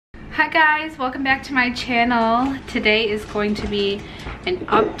Hi guys, welcome back to my channel. Today is going to be an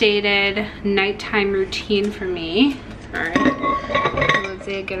updated nighttime routine for me. Alright, let's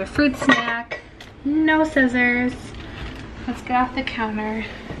see, get a fruit snack. No scissors. Let's get off the counter.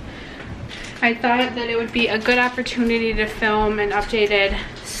 I thought that it would be a good opportunity to film an updated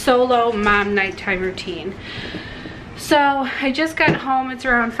solo mom nighttime routine. So I just got home. It's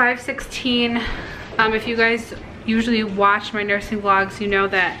around 5:16. If you guys usually watch my nursing vlogs, you know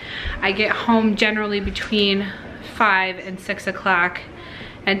that I get home generally between 5 and 6 o'clock.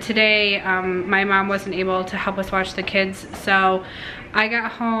 And today my mom wasn't able to help us watch the kids, so I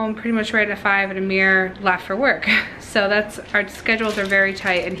got home pretty much right at 5 and Amir left for work. So that's, our schedules are very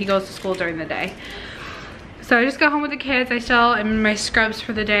tight, and he goes to school during the day. So I just got home with the kids. I still am in my scrubs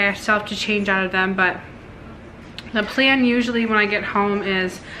for the day. I still have to change out of them, but the plan usually when I get home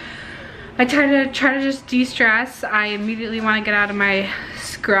is I try to just de-stress. I immediately want to get out of my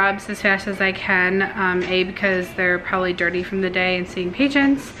scrubs as fast as I can. A, because they're probably dirty from the day and seeing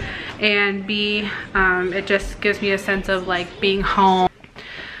patients, and B, it just gives me a sense of like being home.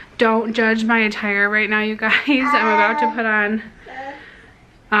 Don't judge my attire right now, you guys. I'm about to put on,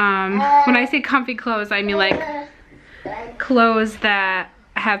 when I say comfy clothes, I mean like clothes that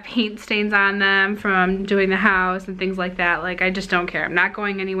have paint stains on them from doing the house and things like that. Like, I just don't care. I'm not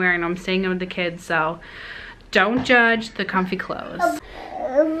going anywhere and I'm staying with the kids, so don't judge the comfy clothes.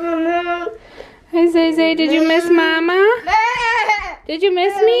 Hi Zay Zay, did you miss Mama? Did you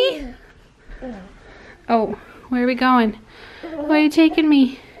miss me? Oh, where are we going? Where are you taking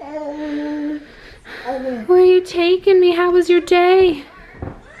me? Where are you taking me? How was your day?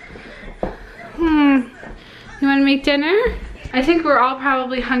 You want to make dinner? I think we're all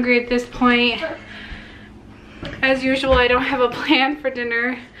probably hungry at this point. As usual, I don't have a plan for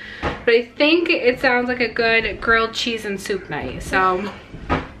dinner, but I think it sounds like a good grilled cheese and soup night. So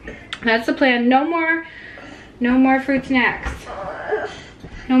that's the plan. No more fruit snacks.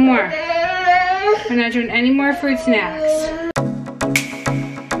 No more. We're not doing any more fruit snacks.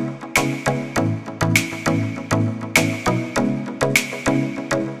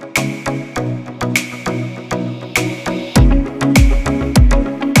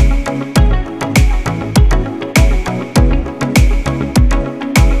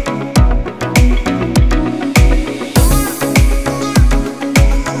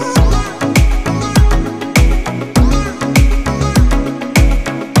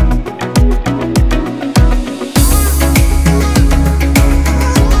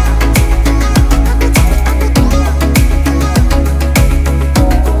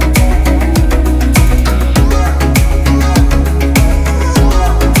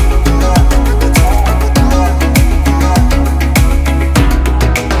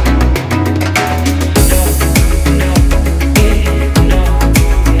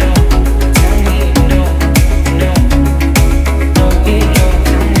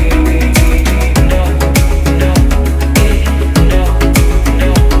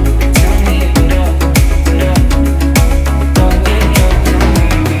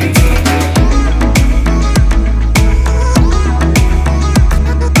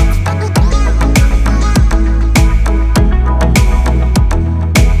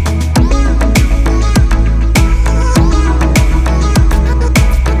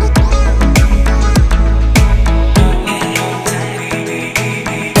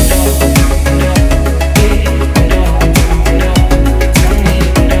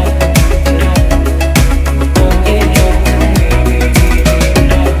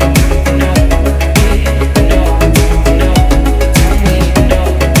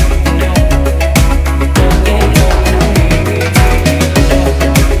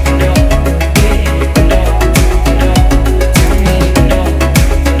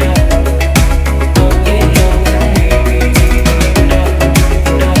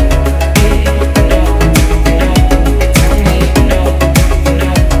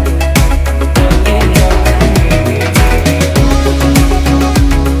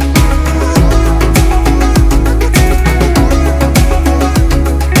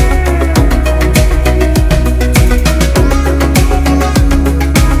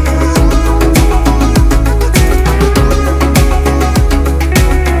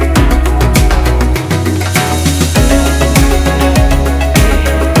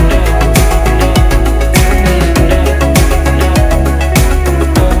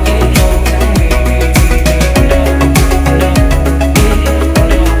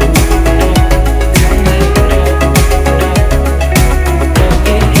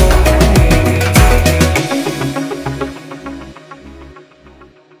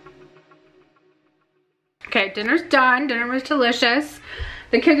 Okay, dinner's done. Dinner was delicious.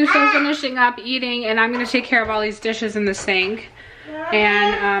 The kids are still finishing up eating, and I'm gonna take care of all these dishes in the sink.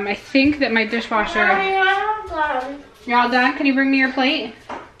 And I think that my dishwasher. You're all done? Can you bring me your plate?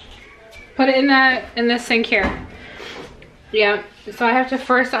 Put it in the sink here. Yeah. So I have to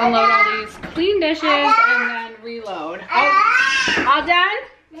first unload all these clean dishes and then reload. Oh, all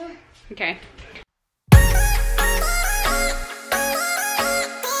done? Okay.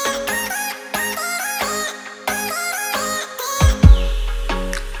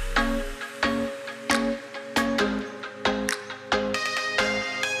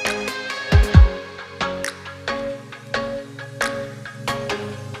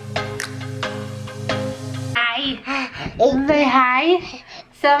 Say hi.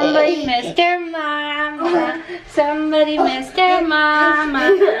 Somebody missed their mama. Somebody missed their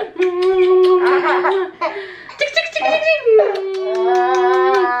mama.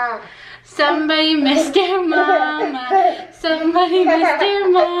 Somebody missed their mama. Somebody missed their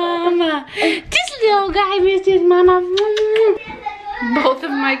mama. This little guy missed his mama. Both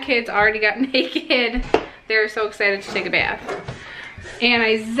of my kids already got naked. They're so excited to take a bath. And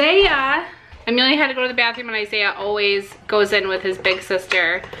Isaiah, Amelia had to go to the bathroom, and Isaiah always goes in with his big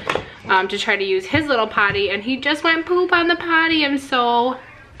sister to try to use his little potty, and he just went poop on the potty. I'm so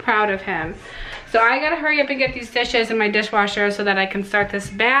proud of him. So I gotta hurry up and get these dishes in my dishwasher so that I can start this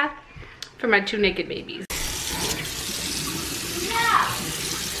bath for my 2 naked babies.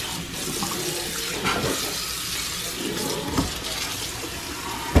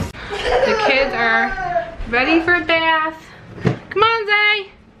 The kids are ready for a bath. Come on,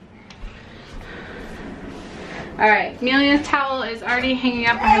 Zay. Alright, Amelia's towel is already hanging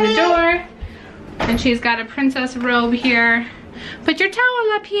up behind the door. And she's got a princess robe here. Put your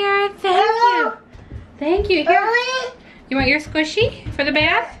towel up here. Thank you. Thank you. Here. You want your squishy for the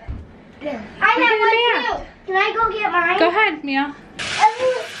bath? Yeah. I have one too. Can I go get mine? Go ahead, Mia.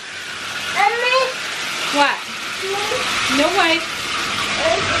 What? No wipes.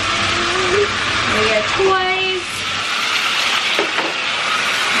 We got toys.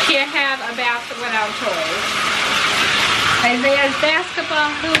 Can't have a bath without toys. Isaiah's basketball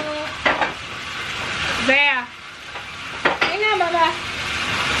hoop. There. Hang on, Mama.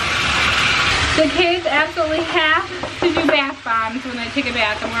 The kids absolutely have to do bath bombs when they take a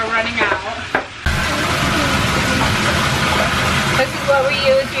bath, and we're running out. This is what we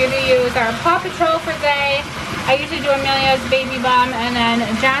use. We use our Paw Patrol for Zay. I usually do Amelia's baby bomb, and then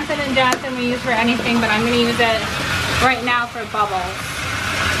Johnson & Johnson we use for anything, but I'm going to use it right now for bubbles.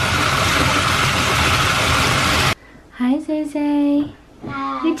 Hi, Zay.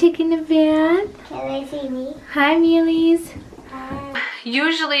 Hi. You taking a bath? Can they see me? Hi, Mealies. Hi.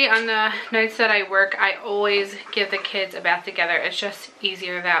 Usually on the nights that I work, I always give the kids a bath together. It's just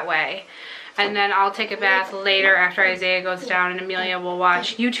easier that way. And then I'll take a bath later after Isaiah goes down, and Amelia will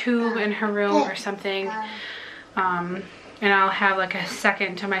watch YouTube in her room or something. And I'll have like a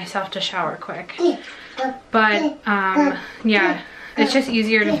second to myself to shower quick. But yeah, it's just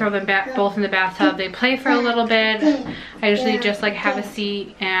easier to throw them both in the bathtub. They play for a little bit. I usually just like have a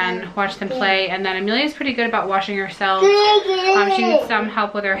seat and watch them play. And then Amelia's pretty good about washing herself. She needs some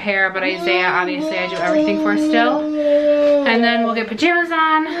help with her hair, but Isaiah, obviously I do everything for still. And then we'll get pajamas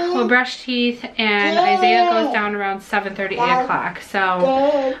on, we'll brush teeth, and Isaiah goes down around 7:30, 8 o'clock.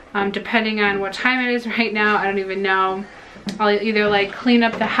 So depending on what time it is right now, I don't even know. I'll either like clean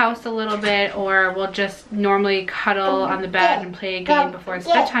up the house a little bit, or we'll just normally cuddle on the bed and play a game before it's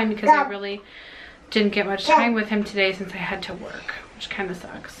bedtime, because I really didn't get much time with him today since I had to work, which kind of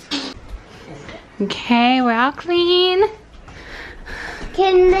sucks. Okay, we're all clean.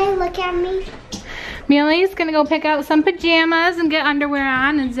 Can they look at me? Millie's gonna go pick out some pajamas and get underwear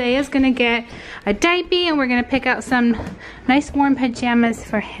on, and Zaya's gonna get a diaper, and we're gonna pick out some nice warm pajamas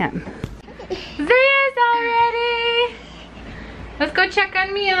for him. Zaya's all ready. Let's go check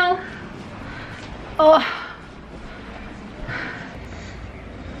on Meal. Oh.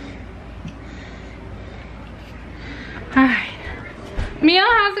 All right. Meal,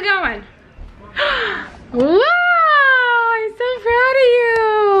 how's it going? Whoa, I'm so proud of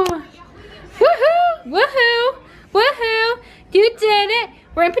you. Woohoo, woohoo, woohoo. You did it.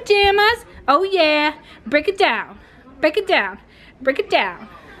 We're in pajamas. Oh yeah. Break it down. Break it down. Break it down.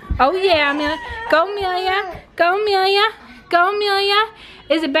 Oh yeah, Amelia. Go Amelia. Go Amelia. Go Amelia.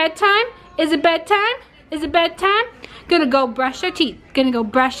 Is it bedtime? Is it bedtime? Is it bedtime? Gonna go brush our teeth. Gonna go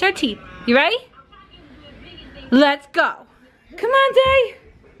brush our teeth. You ready? Let's go. Come on, Day.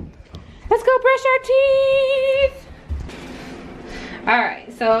 Let's go brush our teeth.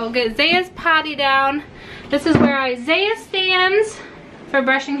 Alright, so get Zaya's potty down. This is where Isaiah stands for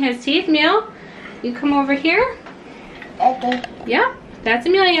brushing his teeth. Meal, you come over here. Okay. Yep. That's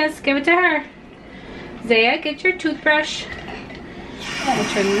Amelia's. Give it to her. Zaya, get your toothbrush. We'll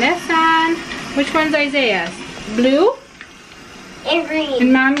turn this on. Which one's Isaiah's? Blue? And green.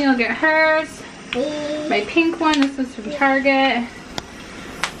 And Mommy will get hers. My pink one. This was from Target.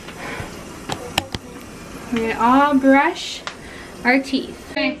 We're gonna all brush our teeth.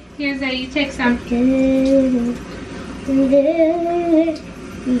 Okay, here's Zaya. You take some.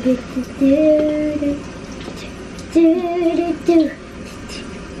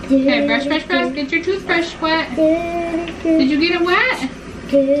 Okay, brush, brush, brush. Get your toothbrush wet. Did you get it wet?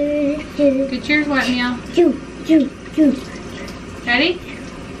 Get yours wet, Neil. Ready?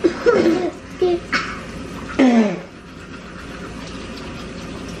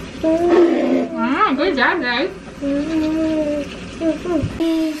 Wow, good job, guys.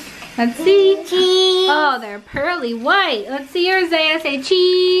 Let's see. Cheese. Oh, they're pearly white. Let's see yours, Zaya. Say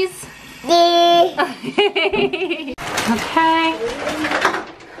cheese. Okay.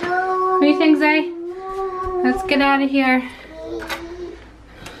 What do you think, Zay? Let's get out of here.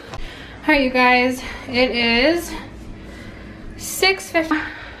 Alright, you guys. It is 6:50.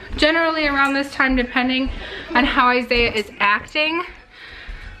 Generally around this time, depending on how Isaiah is acting.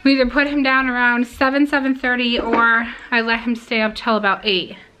 We either put him down around 7:30, or I let him stay up till about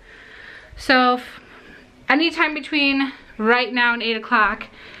 8. So anytime between right now and 8 o'clock,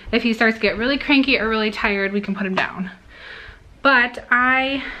 if he starts to get really cranky or really tired, we can put him down. But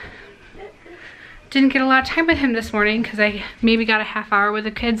I didn't get a lot of time with him this morning because I maybe got a half hour with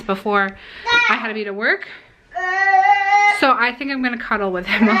the kids before I had to be to work. So I think I'm gonna cuddle with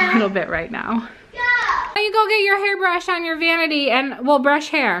him a little bit right now. Why don't you go get your hairbrush on your vanity and we'll brush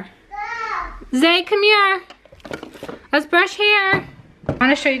hair. Zay, come here. Let's brush hair. I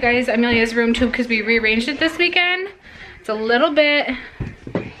wanna show you guys Amelia's room too because we rearranged it this weekend. It's a little bit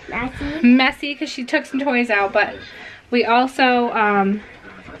messy because she took some toys out, but we also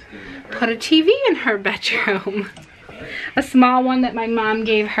put a TV in her bedroom. A small one that my mom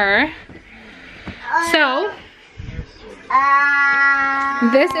gave her. So,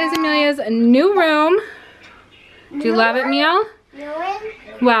 this is Amelia's new room. Do you love it, Meal?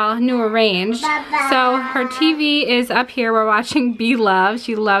 Well, new arranged. So her TV is up here. We're watching Be Love.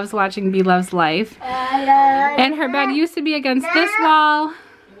 She loves watching Be Love's Life. And her bed used to be against this wall.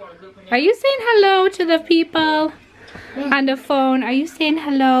 Are you saying hello to the people on the phone? Are you saying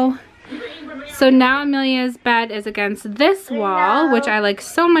hello? So now Amelia's bed is against this wall, which I like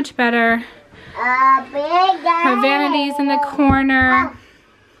so much better. Her vanity's in the corner.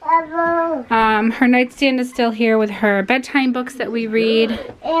 Her nightstand is still here with her bedtime books that we read.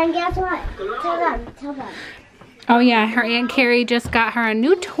 And guess what? Tell them. Oh yeah, her Aunt Carrie just got her a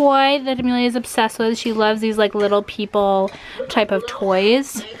new toy that Amelia is obsessed with. She loves these like little people type of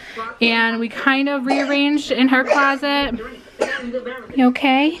toys. And we kind of rearranged in her closet. You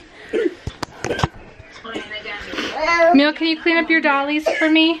okay? Mil, can you clean up your dollies for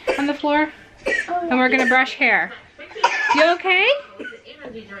me on the floor? And we're gonna brush hair. You okay?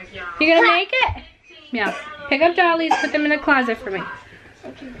 You gonna make it? Yeah. Pick up dollies, put them in the closet for me.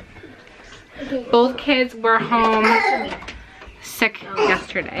 Both kids were home sick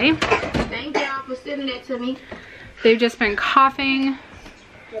yesterday. Thank y'all for sending it to me. They've just been coughing.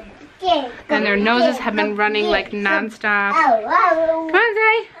 And their noses have been running like non-stop. Come on,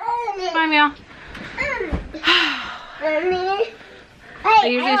 Zay. Come on, Meow. I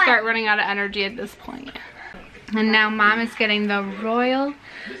usually start running out of energy at this point. And now Mom is getting the royal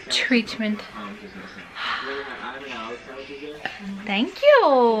treatment. Thank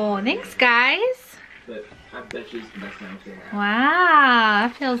you. Thanks, guys. Wow,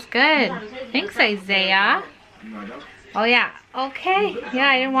 that feels good. Thanks, Isaiah. Oh, yeah. Okay. Yeah,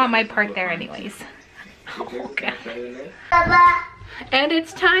 I didn't want my part there anyways. Okay. And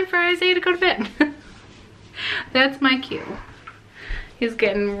it's time for Isaiah to go to bed. That's my cue. He's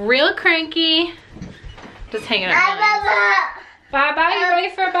getting real cranky. Just hanging out. Baba, you ready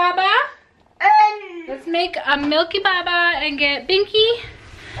for Baba? Let's make a Milky Baba and get Binky.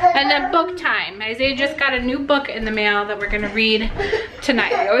 And then book time. Isaiah just got a new book in the mail that we're gonna read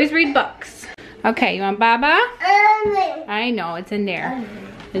tonight. We always read books. Okay, you want Baba? I know, it's in there.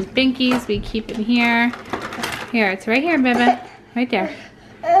 There's Binkies, we keep it here. Here, it's right here, baby. Right there.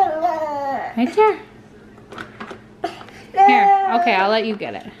 Right there. Here, okay, I'll let you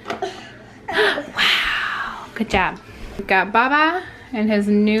get it. Wow, good job. We've got Baba and his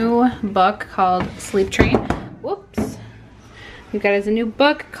new book called Sleep Train. Whoops. We've got his new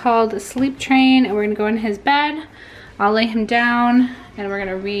book called Sleep Train, and we're gonna go in his bed. I'll lay him down and we're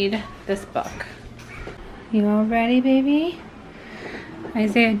gonna read this book. You all ready, baby?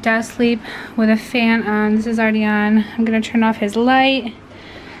 Isaiah does sleep with a fan on. This is already on. I'm gonna turn off his light.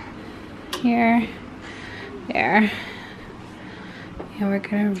 Here, there. And we're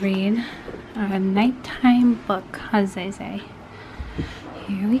gonna read a nighttime book, huh, Zay?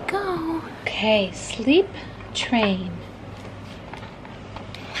 Here we go. Okay, Sleep Train.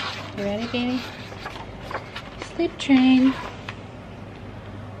 You ready, baby? Sleep Train.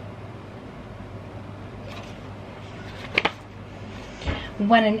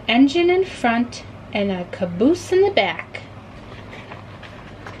 When an engine in front and a caboose in the back.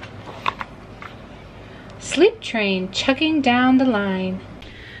 Sleep train chugging down the line.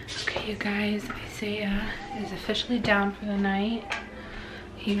 Okay, you guys, Isaiah is officially down for the night.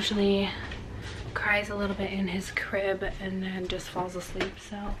 He usually cries a little bit in his crib and then just falls asleep,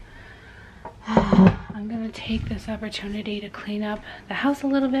 so I'm gonna take this opportunity to clean up the house a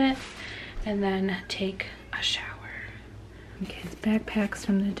little bit and then take a shower. Okay, his backpacks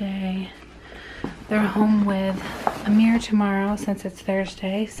from the day. They're home with Amir tomorrow since it's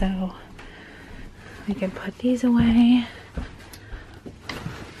Thursday, so we can put these away.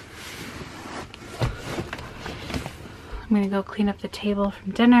 I'm gonna go clean up the table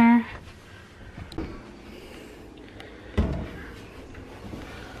from dinner.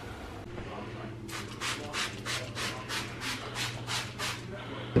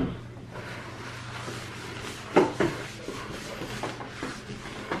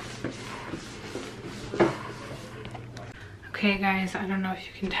 Okay guys, I don't know if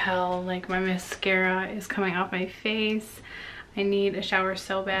you can tell, like my mascara is coming off my face. I need a shower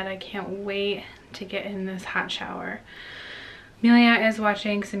so bad. I can't wait to get in this hot shower. Amilea is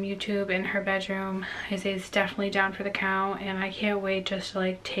watching some YouTube in her bedroom. Isaiah's definitely down for the count, and I can't wait just to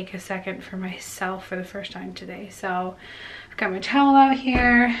like take a second for myself for the first time today. So I've got my towel out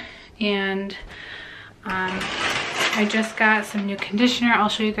here, and I just got some new conditioner. I'll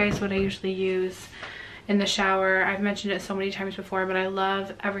show you guys what I usually use in the shower. I've mentioned it so many times before, but I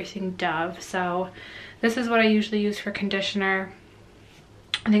love everything Dove. So this is what I usually use for conditioner.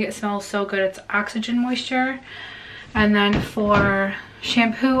 I think it smells so good. It's Oxygen Moisture. And then for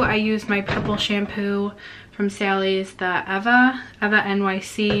shampoo, I use my Pebble shampoo from Sally's, the Eva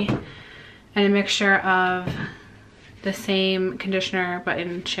NYC, and a mixture of the same conditioner but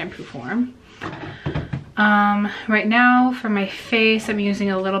in shampoo form. Right now for my face, I'm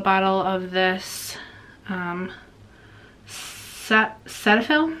using a little bottle of this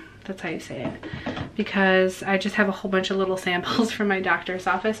Cetaphil, that's how you say it, because I just have a whole bunch of little samples from my doctor's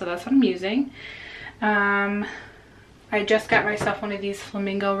office, so that's what I'm using. I just got myself one of these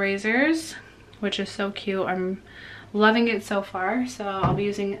flamingo razors, which is so cute. I'm loving it so far, so I'll be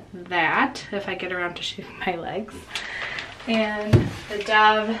using that if I get around to shaving my legs. And the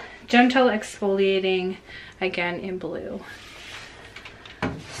Dove Gentle Exfoliating, again in blue.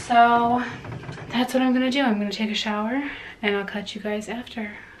 So that's what I'm gonna do. I'm gonna take a shower and I'll catch you guys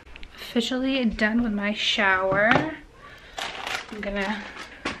after. Officially done with my shower. I'm gonna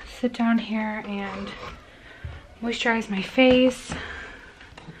sit down here and moisturize my face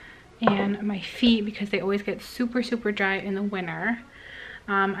and my feet because they always get super dry in the winter.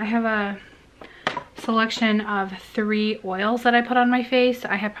 I have a selection of 3 oils that I put on my face.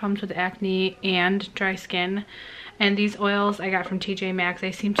 I have problems with acne and dry skin, and these oils I got from TJ Maxx.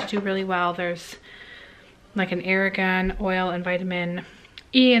 They seem to do really well. There's like an argan oil and vitamin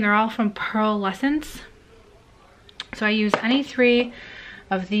E, and they're all from Pearlescence. So I use any 3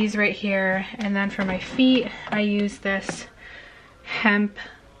 of these right here, and then for my feet I use this hemp.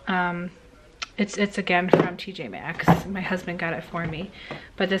 It's again from TJ Maxx. My husband got it for me,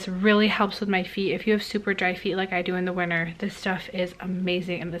 but this really helps with my feet. If you have super dry feet like I do in the winter, this stuff is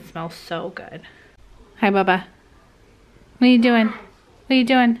amazing and it smells so good. Hi, Bubba. What are you doing? What are you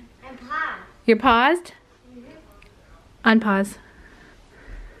doing? I'm paused. You're paused? Unpause.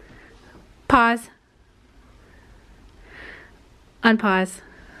 Pause. Unpause.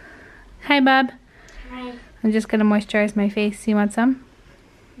 Hi, Bub. Hi. I'm just gonna moisturize my face. You want some?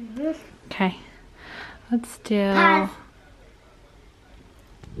 Okay. Let's do... Pause.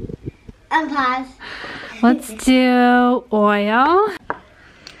 Unpause. Let's do oil.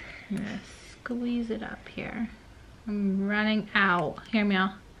 I'm gonna squeeze it up here. I'm running out. Here,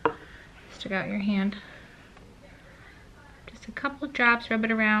 Meow. Stick out your hand. Just a couple of drops, rub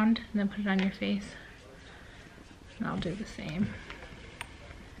it around, and then put it on your face. And I'll do the same.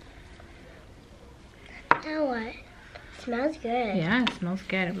 Now what? Smells good. Yeah, it smells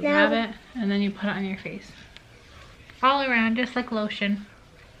good. We Now- rub it, and then you put it on your face. All around, just like lotion.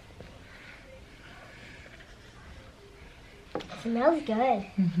 Smells good.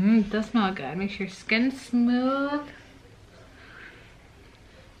 It does smell good. Makes your skin smooth.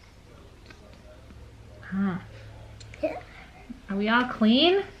 Huh. Yeah. Are we all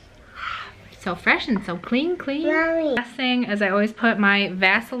clean? So fresh and so clean. Mommy. Last thing is I always put my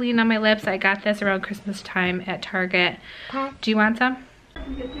Vaseline on my lips. I got this around Christmas time at Target. Do you want some?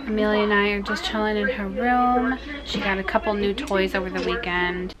 Amelia and I are just chilling in her room. She got a couple new toys over the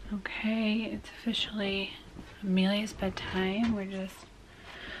weekend. Okay, it's officially Amelia's bedtime. We're just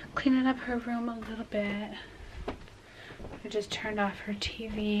cleaning up her room a little bit. I just turned off her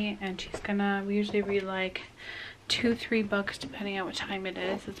TV and we usually read like 2-3 books depending on what time it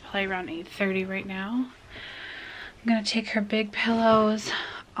is. It's probably around 8:30 right now. I'm gonna take her big pillows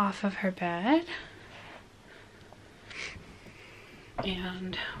off of her bed.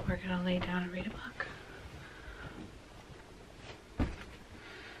 And we're gonna lay down and read a book.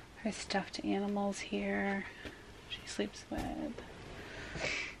 Her stuffed animals here she sleeps with.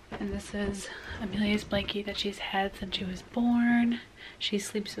 And this is Amelia's blankie that she's had since she was born. She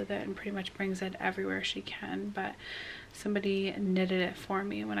sleeps with it and pretty much brings it everywhere she can, but somebody knitted it for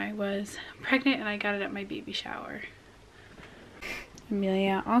me when I was pregnant and I got it at my baby shower.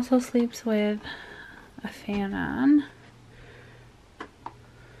 Amelia also sleeps with a fan on.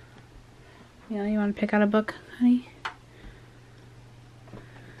 Amelia, you want to pick out a book, honey?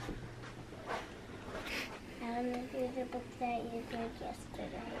 I want to do the book that you did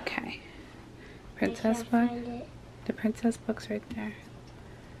yesterday. Okay. Princess book? The princess book's right there.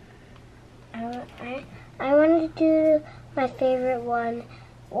 I want to do my favorite one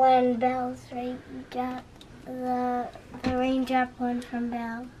when Belle's raindrop, the raindrop one from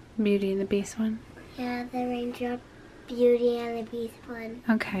Belle. Beauty and the Beast one? Yeah, the raindrop, Beauty and the Beast one.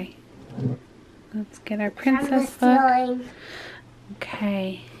 Okay. Let's get our princess book.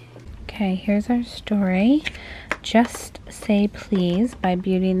 Okay. Okay, here's our story. Just Say Please by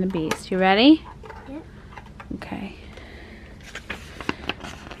Beauty and the Beast. You ready? Yep. Okay.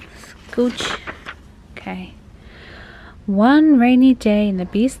 Scooch. Okay. One rainy day in the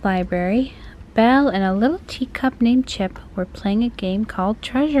Beast Library, Belle and a little teacup named Chip were playing a game called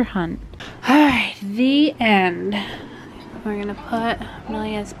Treasure Hunt. Alright, the end. We're gonna put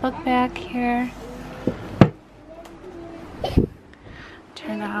Amelia's book back here.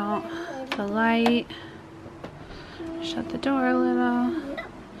 Turn out the light. Shut the door a little.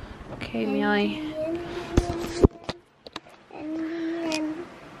 Okay, Amelia.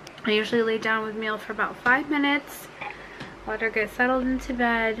 I usually lay down with Meal for about 5 minutes. Let her get settled into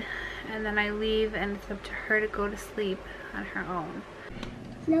bed. And then I leave and it's up to her to go to sleep on her own.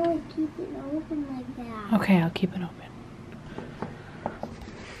 No, keep it open like that. Okay, I'll keep it open.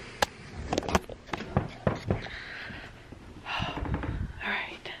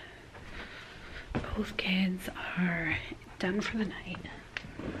 Alright. Both kids are done for the night.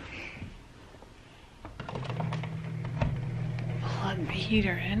 Plug the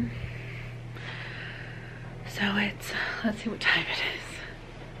heater in. So it's, let's see what time it is.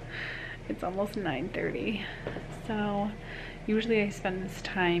 It's almost 9:30. So usually I spend this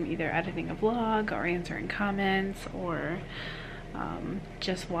time either editing a vlog or answering comments or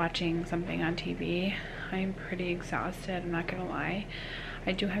just watching something on TV. I'm pretty exhausted, I'm not gonna lie.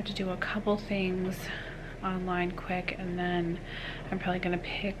 I do have to do a couple things online quick and then I'm probably gonna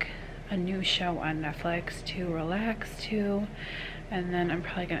pick a new show on Netflix to relax to, and then I'm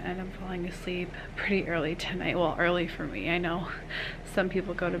probably gonna end up falling asleep pretty early tonight. Well, early for me. I know some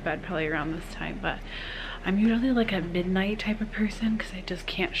people go to bed probably around this time, but I'm usually like a midnight type of person because I just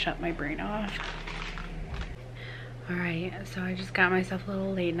can't shut my brain off. Alright, so I just got myself a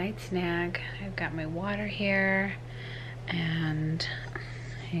little late night snack. I've got my water here, and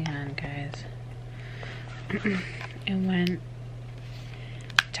hang on guys. I went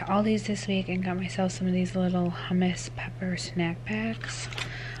to Aldi's this week and got myself some of these little hummus pepper snack packs.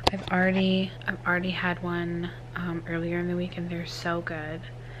 I've already had one earlier in the week and they're so good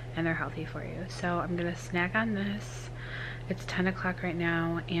and they're healthy for you. So I'm gonna snack on this. It's 10 o'clock right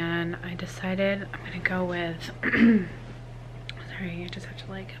now and I decided I'm gonna go with sorry, I just have to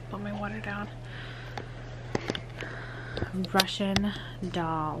like put my water down. Russian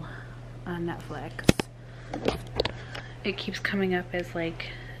Doll on Netflix. It keeps coming up as like,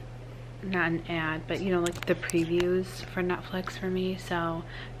 not an ad, but you know, like the previews for Netflix for me, so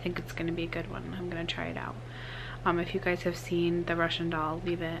I think it's gonna be a good one. I'm gonna try it out. If you guys have seen the Russian Doll,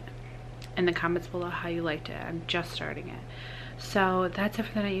 leave it in the comments below how you liked it. I'm just starting it. So that's it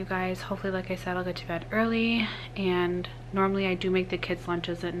for the night, you guys. Hopefully, like I said, I'll get to bed early, and normally I do make the kids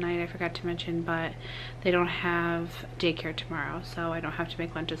lunches at night, I forgot to mention, but they don't have daycare tomorrow, so I don't have to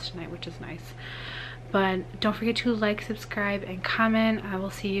make lunches tonight, which is nice. But don't forget to like, subscribe, and comment. I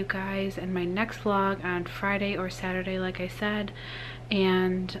will see you guys in my next vlog on Friday or Saturday, like I said.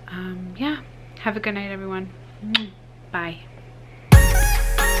 And yeah, Have a good night, everyone. Bye.